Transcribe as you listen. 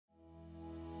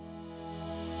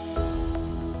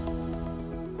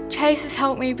case has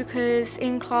helped me because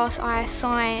in class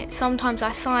sometimes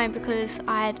I sign because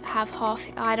I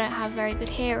don't have very good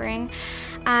hearing,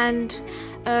 and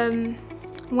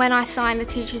when I sign the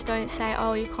teachers don't say,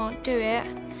 oh, you can't do it,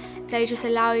 they just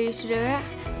allow you to do it.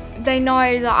 They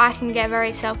know that I can get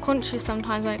very self-conscious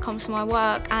sometimes when it comes to my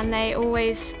work, and they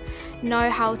always know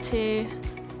how to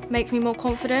make me more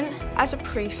confident. As a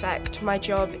prefect, my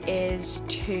job is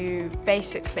to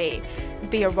basically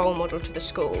be a role model to the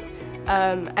school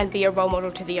and be a role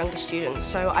model to the younger students.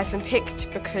 So I've been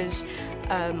picked because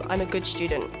I'm a good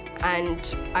student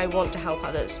and I want to help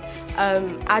others.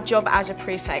 Our job as a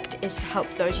prefect is to help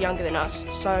those younger than us.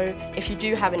 So if you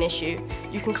do have an issue,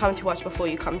 you can come to us before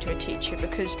you come to a teacher,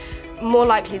 because more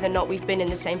likely than not we've been in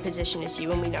the same position as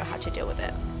you and we know how to deal with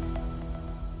it.